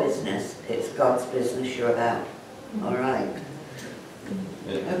your business, it's God's business you're about. All right?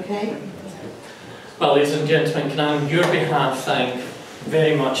 Okay? Well, ladies and gentlemen, can I on your behalf thank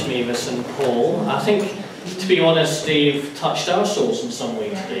very much Mavis and Paul. I think, to be honest, they've touched our souls in some way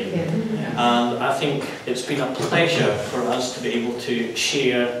today. And I think it's been a pleasure for us to be able to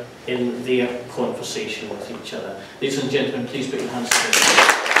share in their conversation with each other. Ladies and gentlemen, please put your hands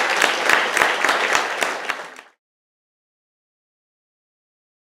together.